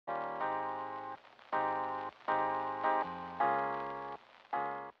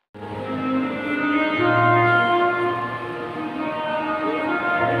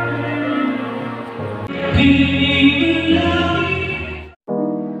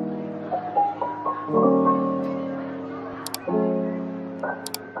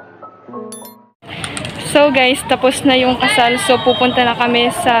So guys, tapos na yung kasal. So pupunta na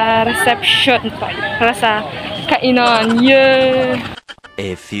kami sa reception para sa kainan. Yeah!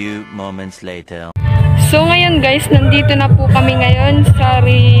 A few moments later. So ngayon guys, nandito na po kami ngayon sa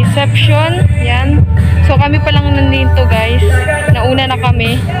reception. Yan. So kami pa lang nandito guys. Nauna na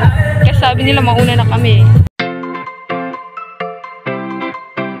kami. Kasi sabi nila mauna na kami.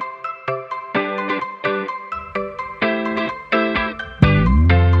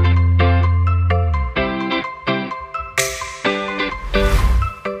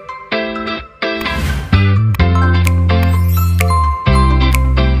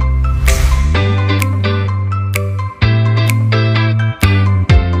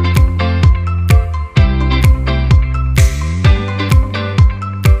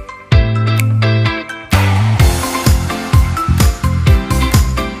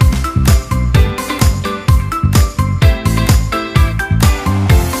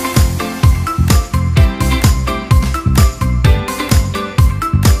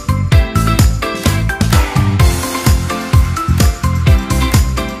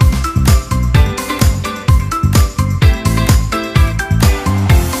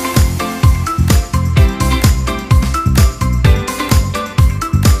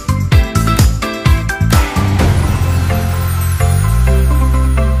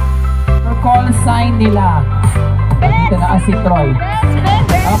 Sign nila. Dito na si Troy.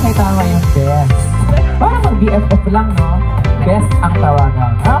 Okay, tama yung best. Para mag-BFF lang, no? Best ang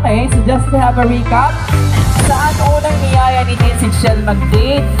tawagan. Okay, so just to have a recap. Saan unang niyaya ni Tin si Shell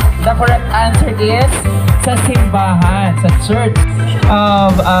mag-date? The correct answer is sa simbahan, sa church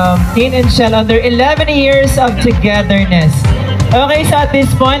of Tin and Shell on their 11 years of togetherness. Okay, so at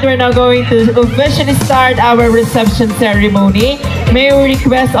this point, we're now going to officially start our reception ceremony. May we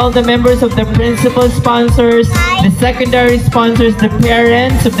request all the members of the principal sponsors, the secondary sponsors, the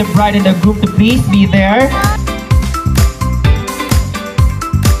parents of the bride and the groom to please be there.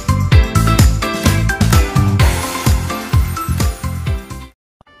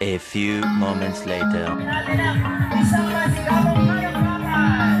 A few moments later.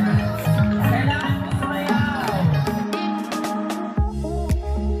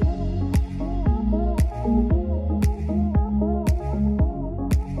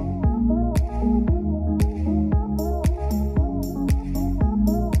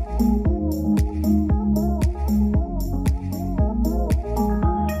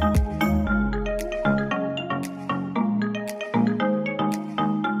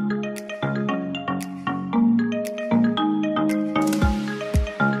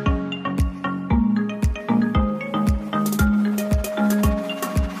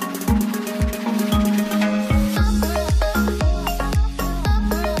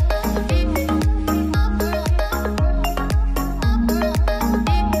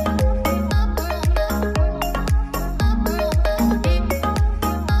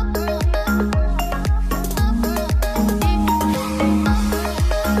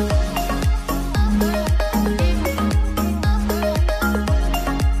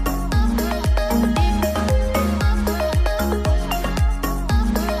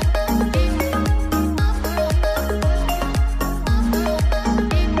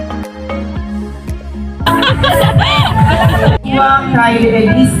 Kay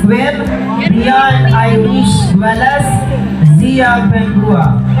Elise Webb, Rian Irish Gualas, Zia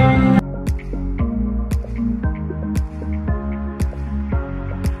Bengua.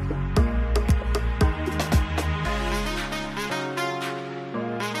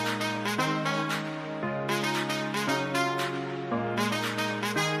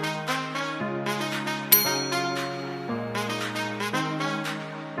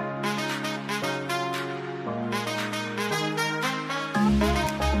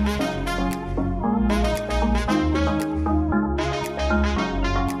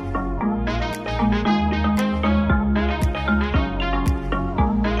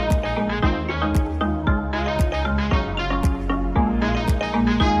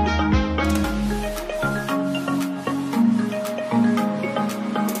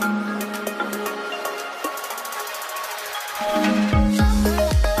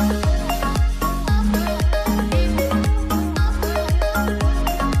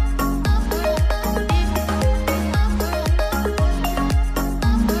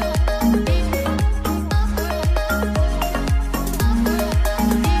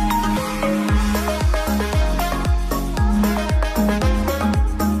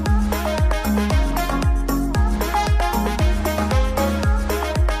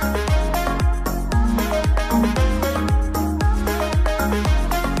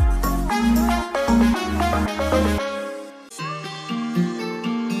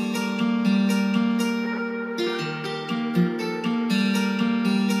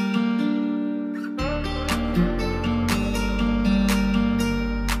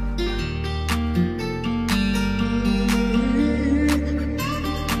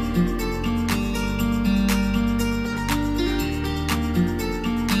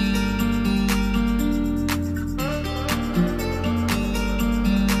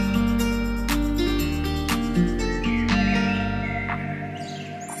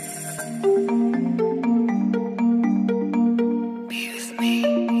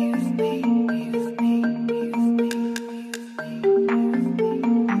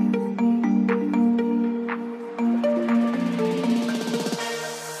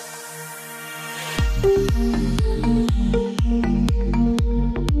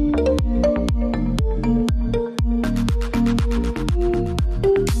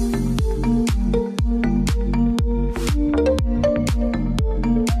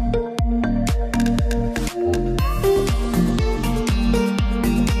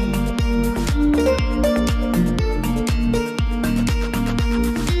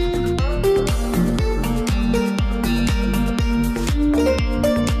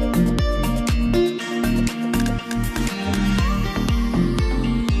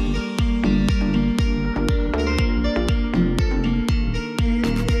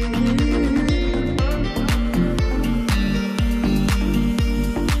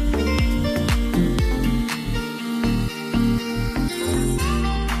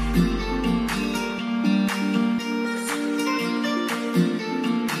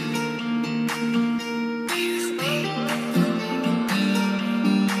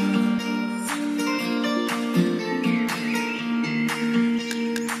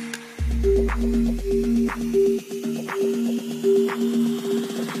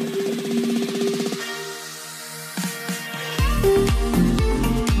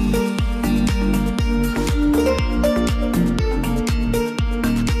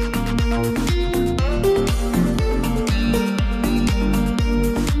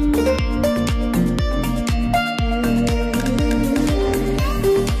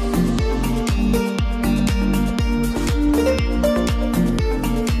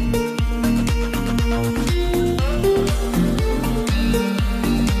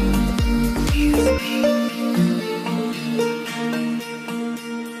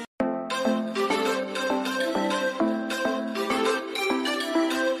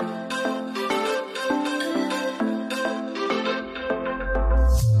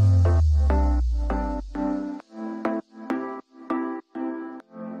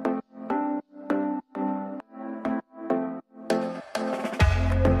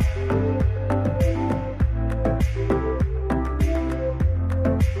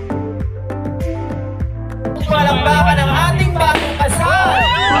 Palakpakan ng ating bagong kasal!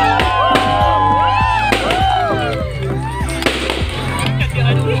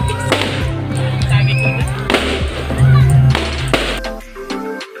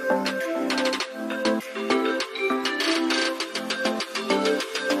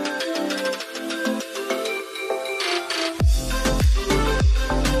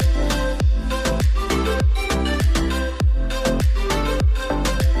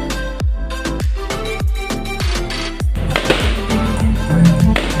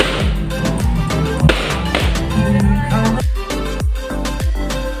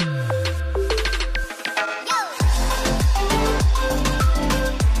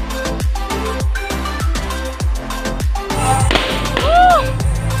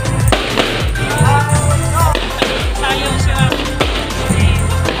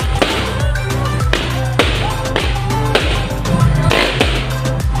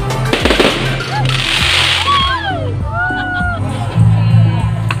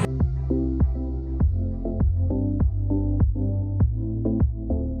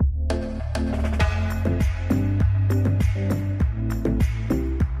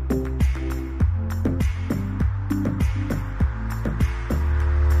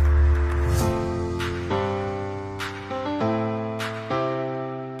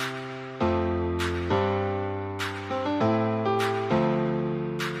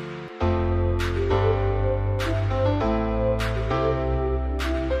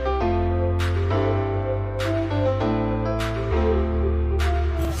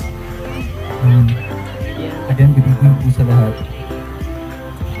 Again, good evening po sa lahat.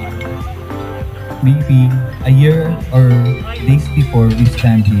 Maybe a year or days before we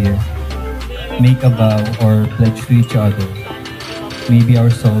stand here, make a vow or pledge to each other. Maybe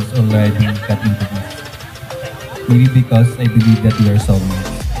our souls already got into this. Maybe because I believe that we are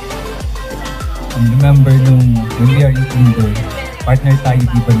soulmates. Remember when we are in Tinder, partner tayo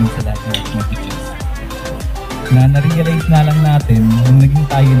di ba sa lahat ng messages? Na-realize na lang natin nung naging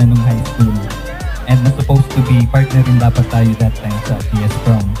tayo na nung high school. And was supposed to be partner rin dapat tayo that time sa PS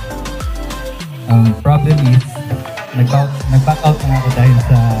Prom. Problem is, nag-back out na ako dahil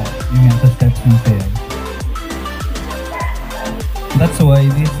sa steps ng fail. That's why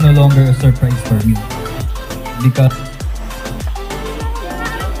this is no longer a surprise for me. Because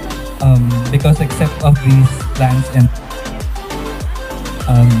except of these plans and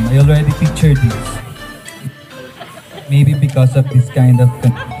I already pictured this. Maybe because of this kind of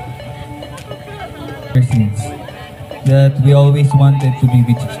scenes that we always wanted to be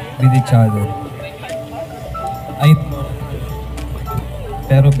with each other.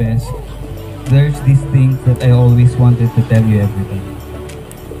 Pero best, there's these things that I always wanted to tell you every day.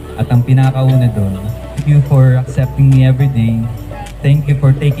 At ang pinakauna doon, thank you for accepting me every day. Thank you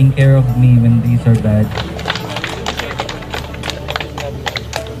for taking care of me when days are bad.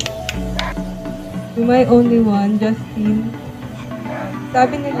 To my only one, Justin,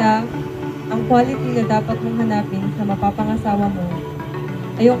 sabi nila, ang quality na dapat mong hanapin sa mapapangasawa mo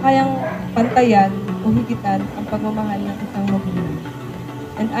ay yung kayang pantayan o higitan ang pagmamahal ng isang magulang.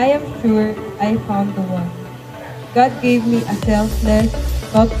 And I am sure I found the one. God gave me a selfless,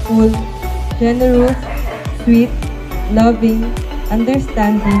 thoughtful, generous, sweet, loving,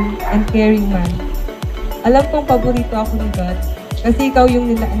 understanding, and caring man. Alam kong paborito ako ni God kasi ikaw yung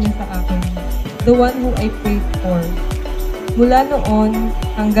nilaan niya sa akin. The one who I prayed for. Mula noon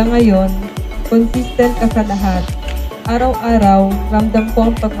hanggang ngayon, consistent ka sa lahat. Araw-araw, ramdam ko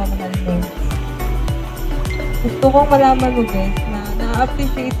ang pagmamahal mo. Gusto kong malaman mo, guys, na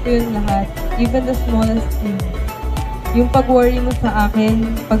na-appreciate ko yung lahat, even the smallest things. Yung pag-worry mo sa akin,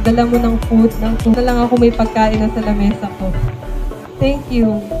 pagdala mo ng food na lang ako may pagkain na sa lamesa ko. Thank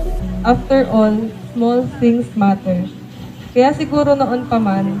you. After all, small things matter. Kaya siguro noon pa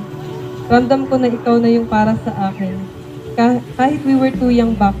man, ramdam ko na ikaw na yung para sa akin. Kahit we were too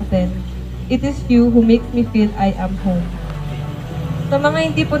young back then, it is you who makes me feel I am home. Sa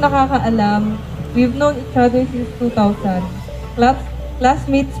mga hindi po nakakaalam, we've known each other since 2000.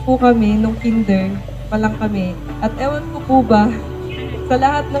 Classmates po kami nung kinder pa lang kami. At ewan ko po ba, sa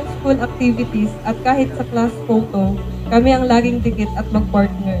lahat ng school activities at kahit sa class photo, kami ang laging dikit at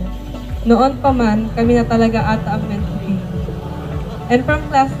mag-partner. Noon pa man, kami na talaga ata ang meant to be. And from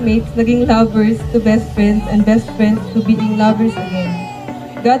classmates, naging lovers to best friends and best friends to being lovers again.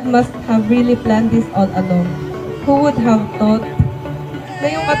 God must have really planned this all along. Who would have thought na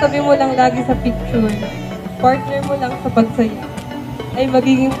yung katabi mo lang lagi sa picture, partner mo lang sa pagsaya, ay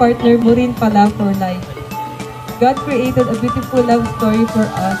magiging partner mo rin pala for life. God created a beautiful love story for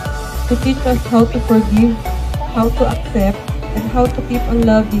us to teach us how to forgive, how to accept, and how to keep on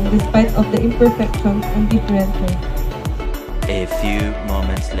loving despite of the imperfections and differences. A few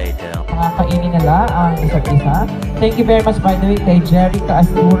moments later. Nakakainin nila ang isa't isa. Thank you very much by the way kay Jerica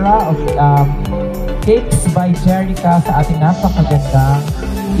Astura of Cakes by Jerica sa ating napakagandang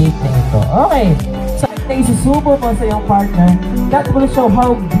cake na ito. Okay, so na isusubo mo sa iyong partner, that will show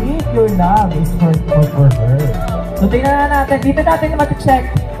how deep your love is for her. So tingnan na natin, dito natin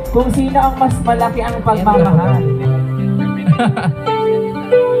mati-check kung sino ang mas malaki ang pagmamahal.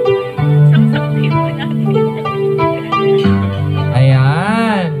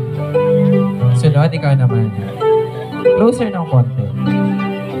 Ayan. Sunod, ikaw naman. Closer ng konti.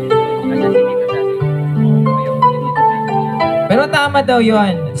 Pero tama daw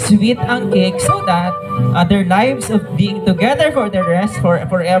yun. Sweet ang cake so that their lives of being together for the rest,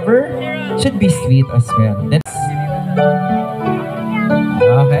 forever, should be sweet as well. That's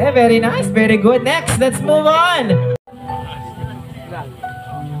okay, very nice, very good. Next, let's move on.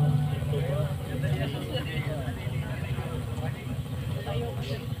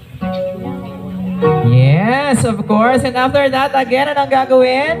 Yes, of course. And after that, again, anong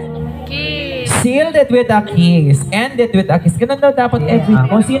gagawin? Kiss. Sealed it with a kiss. End it with a kiss. Ganun daw dapat every time.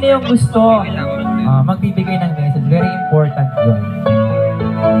 Kung sino yung gusto magbibigay ng message. Very important yun.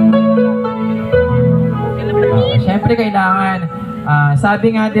 Siyempre kailangan,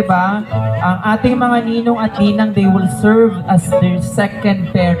 sabi nga diba, ang ating mga ninong at ninang, they will serve as their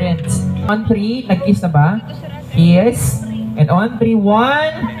second parents. On 3, nag-kiss na ba? Kiss. And on 3,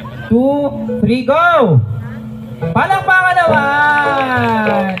 1, 2, 3, go! Palakpakan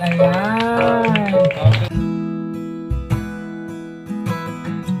naman! Ayan!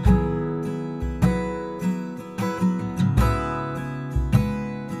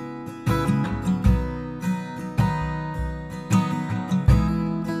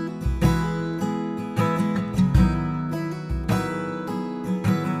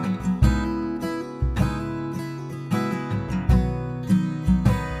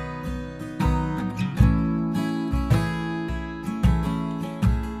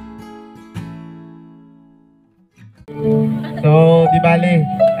 So, di bali,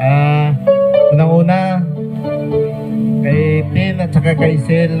 unang-una, kay Tin at saka kay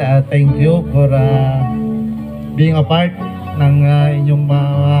Sil, thank you for being a part ng inyong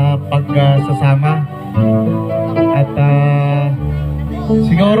pagsasama. At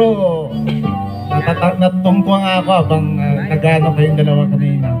siguro, natungkwa nga ako habang nag-ano kayong dalawa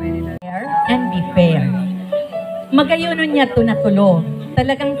kanina. And be fair. Magayunon niya to na tulo.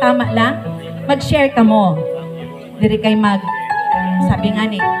 Talagang tama lang. Mag-share ka mo. Diri kay sabi nga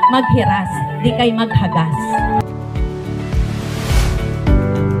ni, maghiras, di kay maghagas.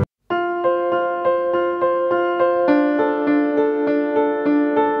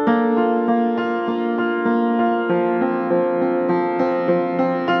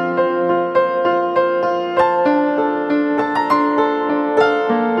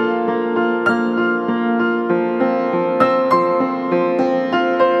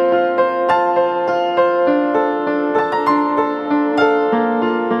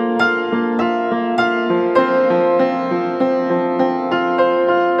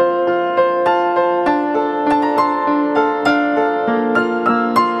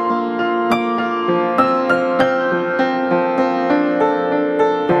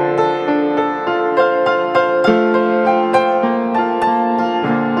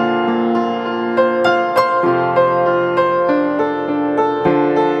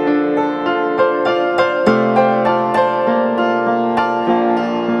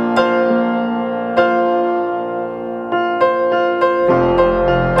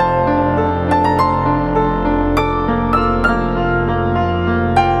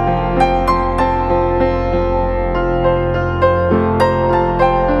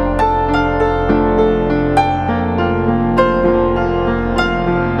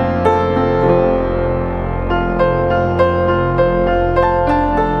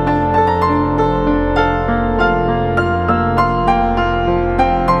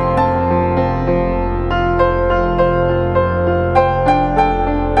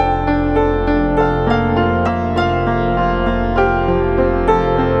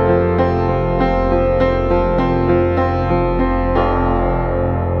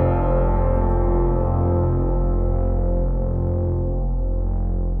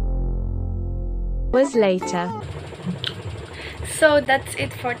 was later. So that's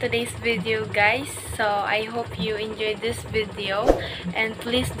it for today's video, guys. So I hope you enjoyed this video, and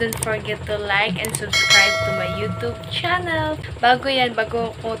please don't forget to like and subscribe to my YouTube channel.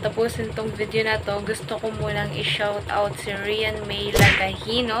 Bago ko tapusin tong video na to, gusto ko munang i-shout out si Rian May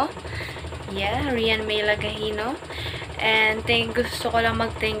Lagahino. Yeah, Rian May Lagahino. And gusto ko lang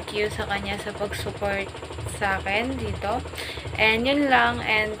mag-thank you sa kanya sa pag-support sa akin dito. And yun lang.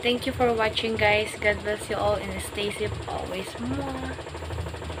 And thank you for watching, guys. God bless you all and stay safe always. Mwah!